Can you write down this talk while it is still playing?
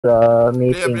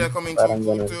meeting. Player coming Parang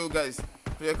two guys.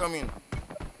 Player coming.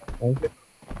 Okay.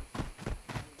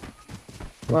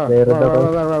 Where?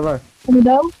 Ano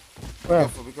daw? Where?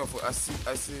 Be careful. I see.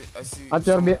 At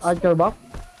your back?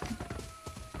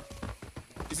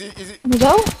 Is it? Ano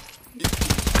daw?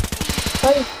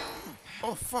 Ay,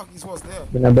 Oh fuck, he was there.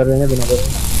 Binabara niya.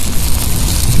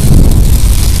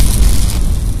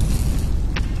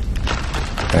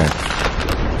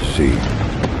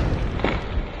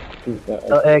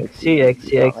 So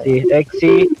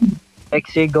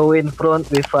XC, go in front,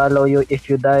 we follow you. If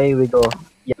you die, we go.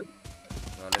 Yeah.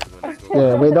 Let's go.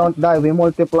 Yeah, we don't die, we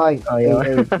multiply. Oh,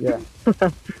 yeah. Yeah.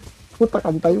 Puta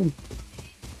kanta yun.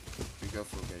 Be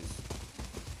careful, guys.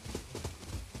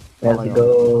 Let's go.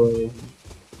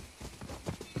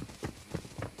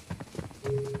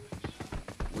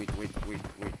 Wait.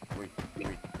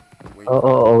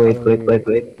 Oh, wait.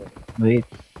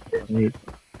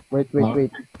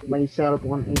 Wait. Myself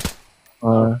one is.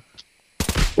 Oh.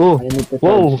 I need to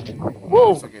Whoa. charge.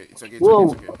 Whoa. It's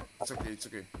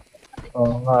okay.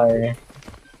 Oh, hi.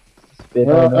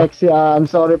 Exi, I'm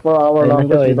sorry for our Ayun na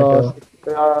language siya, because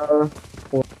we are...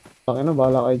 Bakit na,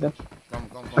 bahala kayo dyan. Come.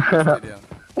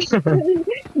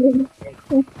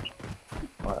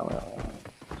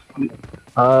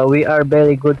 We are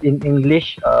very good in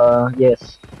English.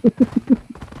 Yes.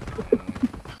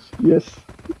 Yes.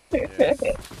 Be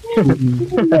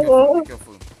careful.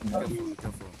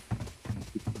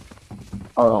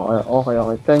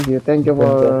 Okay. Thank you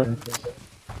for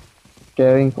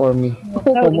caring for me.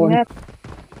 Come on.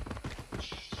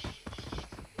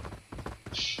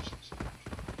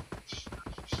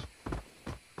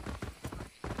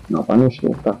 Nakanis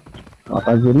ka.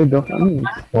 Nakagilid oh.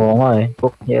 Oo nga eh.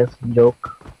 Yes,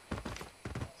 joke.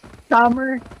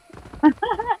 summer.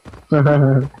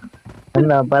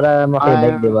 Ano, para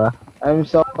makinig, di ba? I'm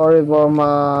sorry for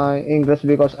my English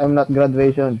because I'm not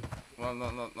graduation. No.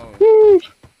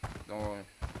 Don't worry.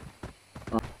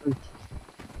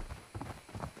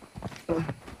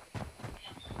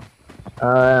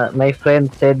 My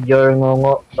friend said you're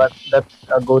ngongo, but that's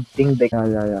a good thing.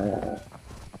 Yeah.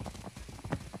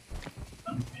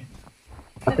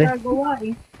 Nagagawa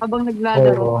eh. Habang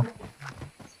naglalaro. Oo.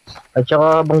 At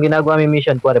saka habang ginagawa may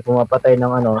mission, kuwari pumapatay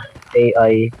ng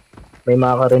AI, may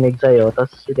makakarinig sa'yo,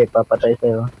 tapos sige, papatay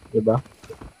sa'yo, di ba?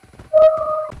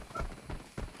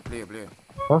 Player.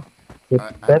 Oh,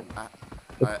 step.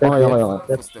 Okay.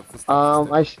 Footstep.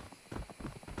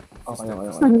 Okay.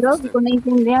 Ano daw? Di ko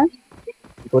naintindihan.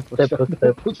 Footstep.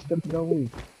 daw eh.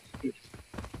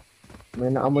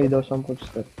 May naamoy daw siyang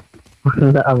footstep.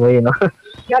 Naamoy, no?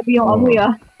 Gabi yung amoy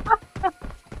ah.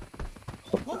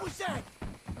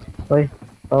 Oy.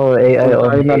 Oh, AI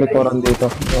on. Ay, nalikuran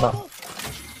dito.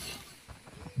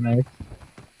 Nice.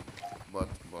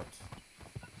 Bot.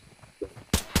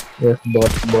 Yes, bot.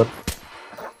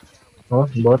 Oh,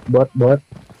 bot. Bot,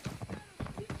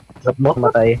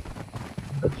 matay.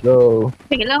 Let's go.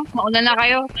 Sige lang, mauna na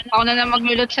kayo. Ako na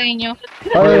maglulot sa inyo.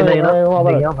 Ay,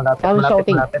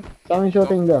 Malapit. Sa amin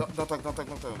shooting daw. Don't talk.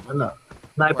 Ano?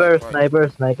 Sniper. Okay.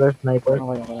 Quiet.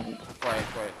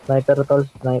 Sniper, tol.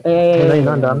 Sniper. Eh,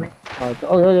 Ang dami.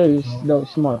 No,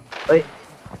 small. Ay,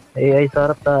 AI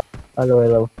sarap ta.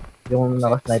 Hello. Yung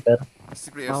naka-sniper.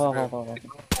 Player.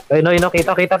 Ay, no,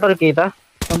 kita, tol, kita.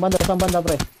 Saan banda,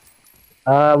 pre?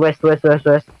 West.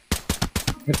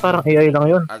 Parang AI lang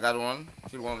yun. I got one.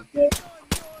 Kill one.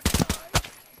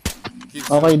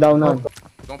 Okay, down na.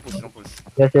 Don't push.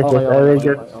 Yes. Okay, I will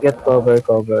okay. just get cover.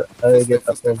 I will get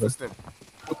a cover. Footstep.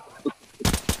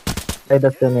 Ay,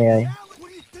 that's an AI.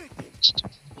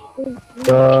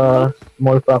 Sa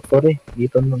small factory.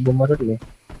 Dito na bumaril eh.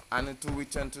 I need to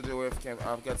return to the wave camp.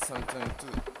 I've got something to.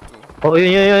 Oh,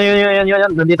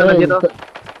 yun. Nandito.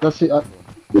 Let's see.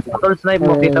 Tol, snipe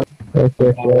mo, kita. Yes.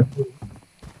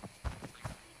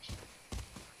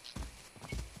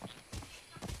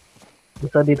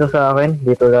 Isa dito sa akin,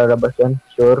 dito lalabas yan,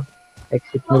 sure.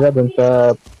 Exit nila dun sa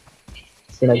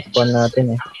sinag-spawn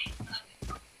natin eh.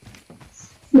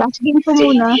 Last game ko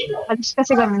muna. Alis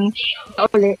kasi kami.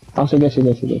 Uli.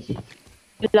 Sige.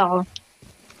 Wala ko.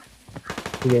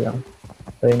 Sige lang.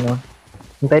 So yun no.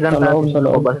 Hintay lang Sa loob, natin sa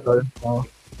loob. sa bastol. Oh.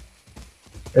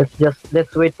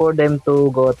 Let's wait for them to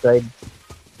go outside.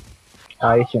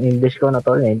 Ayos yung English ko na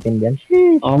tol, naiintindihan.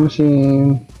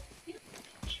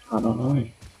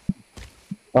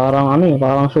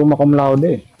 Parang summa cum laude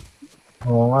eh.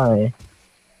 Oo nga eh.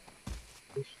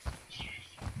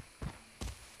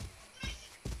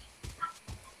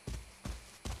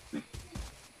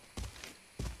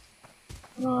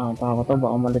 Takot to,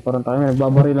 baka malikuran tayo.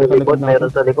 Nagbabarilan sa likod natin.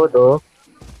 Meron sa likod oh.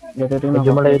 Titingnan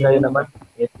Medyo ko. malayo naman.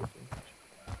 Yes.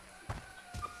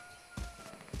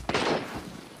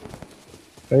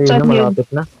 Ayun Saan na, yun? malapit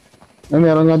na. Ay,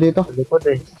 meron nga dito. Sa likod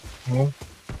eh. Oo.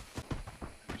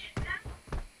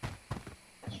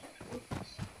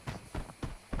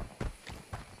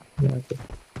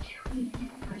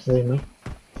 Ayun na.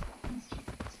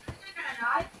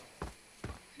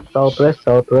 Southwest,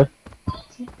 southwest.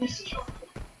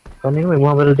 Kanina may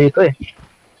bumabaril dito eh.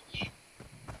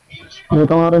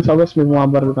 Dito nga rin sa west, may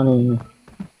bumabaril kanina.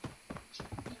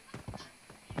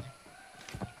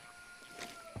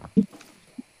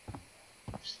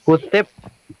 Footstep.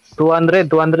 200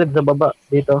 sa baba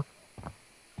dito.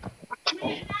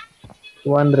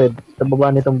 200 sa baba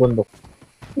nitong bundok.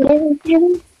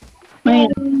 May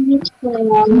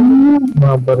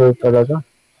Bumabaril talaga.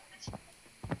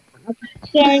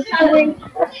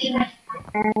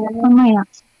 mamaya.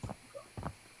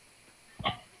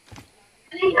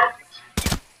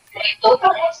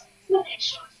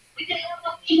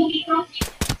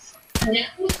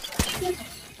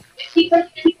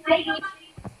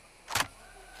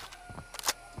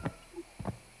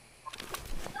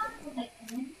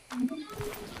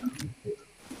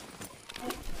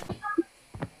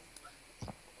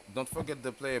 Don't forget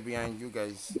the player behind you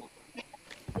guys.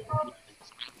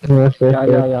 Yes, yes,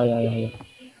 Yeah, yes. yeah.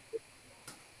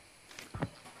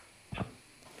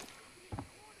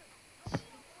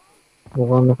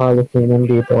 Mukhang nakalas na yun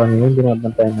dito kanina.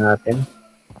 Binabantayan natin.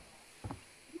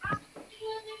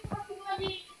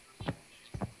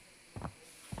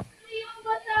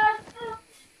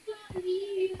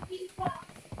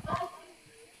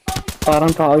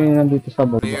 Parang tao yung nandito sa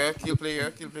baba. Kill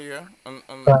player on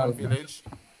Ah. village.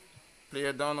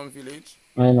 Player down on village.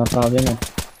 Ayun na, sabi na.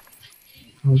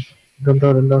 Doon to,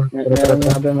 doon to. Meron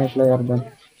nga doon, may player doon.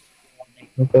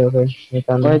 Okay, okay. May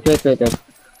tama. Wait.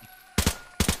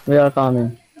 We are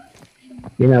coming.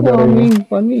 Binabaril niya.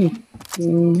 Funny.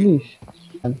 English.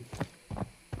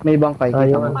 May bangkay.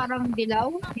 Ayaw. Kita mo. Parang dilaw.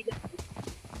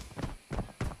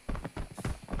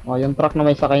 Oh, yung truck na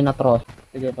may sakay na tross.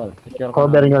 Sige, tol. Secure ko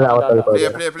Cover na. nyo lang ako, tol.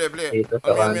 Player. Dito sa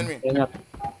On kanan. me. Ingat.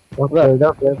 Okay,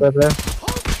 player.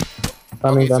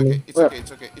 Coming. Okay,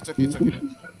 it's okay.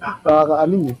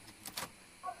 Nakakaanin eh.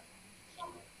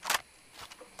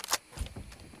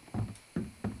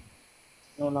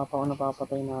 Wala pa ako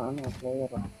napapatay na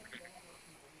player ah.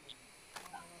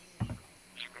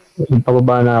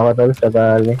 Pababa na ako, tol, sa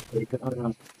gali.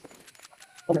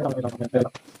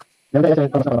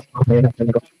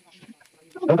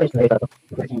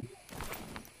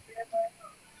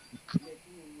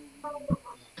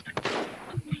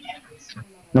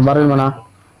 Nabaril mo na?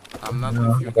 I'm not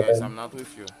with you guys. I'm not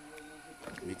with you.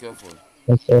 Be careful.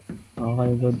 Okay,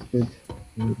 good.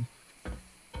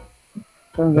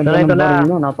 Ang ganda Ito ng na. baril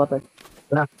mo, napatay.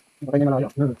 Na. Napatay niya malayo.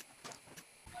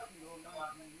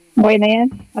 Okay na yan.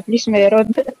 At least meron.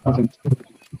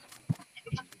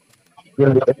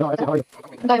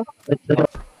 Tayo.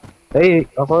 Hey,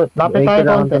 ako, Lapit ay, tayo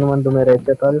kailangan konti. ko naman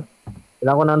dumiretso, tol.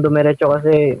 Kailangan ko naman dumiretso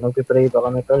kasi magpipray pa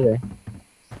kami, tol, eh.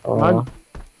 Oo.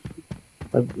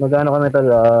 Mag-ano kami, tol,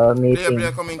 meeting.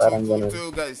 Player coming Parang ganun. two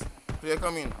guys. Player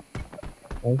coming.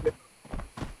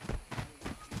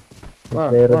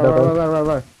 Pero daw,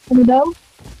 Where? Ano daw?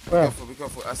 Be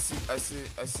careful. I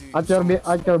see. At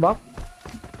your back?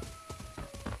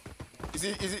 Is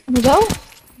it? Ano daw?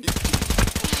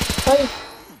 Ay,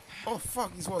 Oh fuck!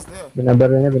 He was there.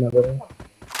 binabaril niya.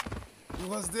 He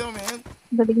was there, man.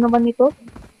 dalig naman nito.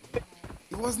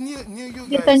 He was near you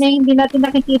Kita guys. niya hindi natin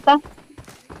nakikita.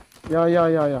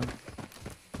 Yeah.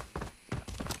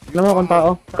 Alam mo kung tao?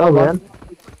 Ikaw ba yan?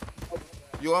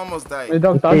 You almost May died.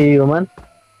 dog tag? Si human?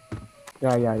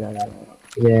 Yeah.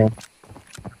 Yeah.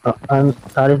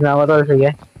 Alis na ako, tol, sige.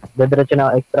 Diretso na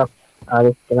ako, extract.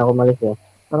 Alis na ako malis, eh.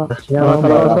 Tara. Yan,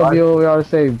 Tara, baka- sa view, we are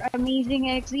saved. Amazing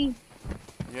XE.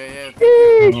 Yeah.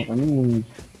 Thank you.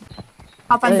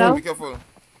 Kapan daw? Be careful.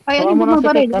 Ay, Sama ano mo na si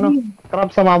bumabaril? Kate, ano? Crab,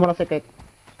 sama mo na si Kate.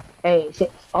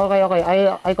 Okay.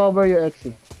 I cover your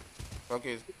XC.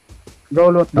 Okay. Go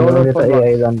loot Ano nito for sa box.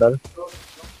 AI lang, tol?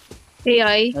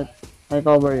 AI. I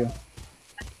cover you.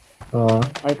 Oo.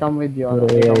 I come with you. Puro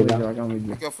I AI come with lang. you. I come with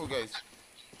you. Be careful, guys.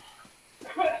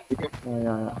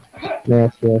 Yeah.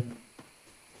 Yes. Sige.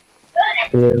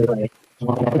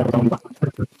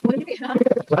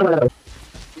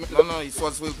 No, it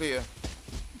was well player.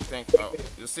 Thank you.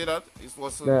 You see that? It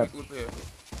was a Yeah. good player.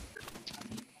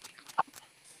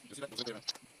 You see that? Good player.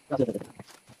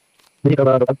 Hindi ka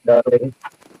ba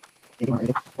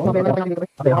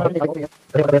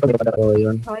Oo,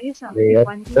 yun. Ayos ah. Yes.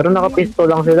 Pero naka-pistol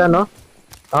lang sila, no?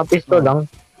 Naka-pistol lang.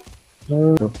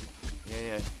 Yeah.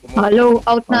 Come on. Halo,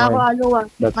 out na ako, Okay. halo ah.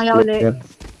 That's Maya good. uli. Yeah.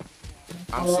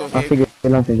 I'm so Sige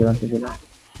heavy. lang.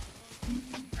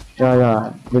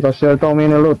 Yeah. Because you're too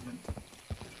many loot.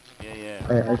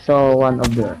 Yeah. I saw one of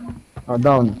the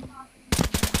down.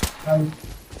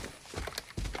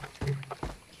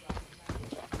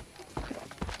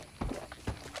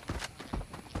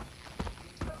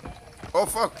 Oh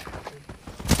fuck!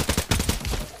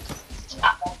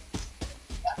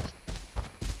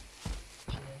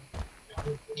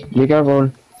 Be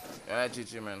careful. Yeah,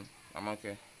 GG man. I'm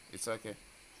okay. It's okay.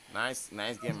 Nice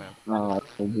game man. Ah,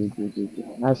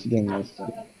 GG. Nice game, nice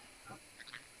game.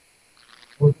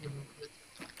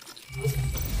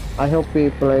 I hope we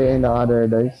play in the other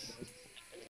days.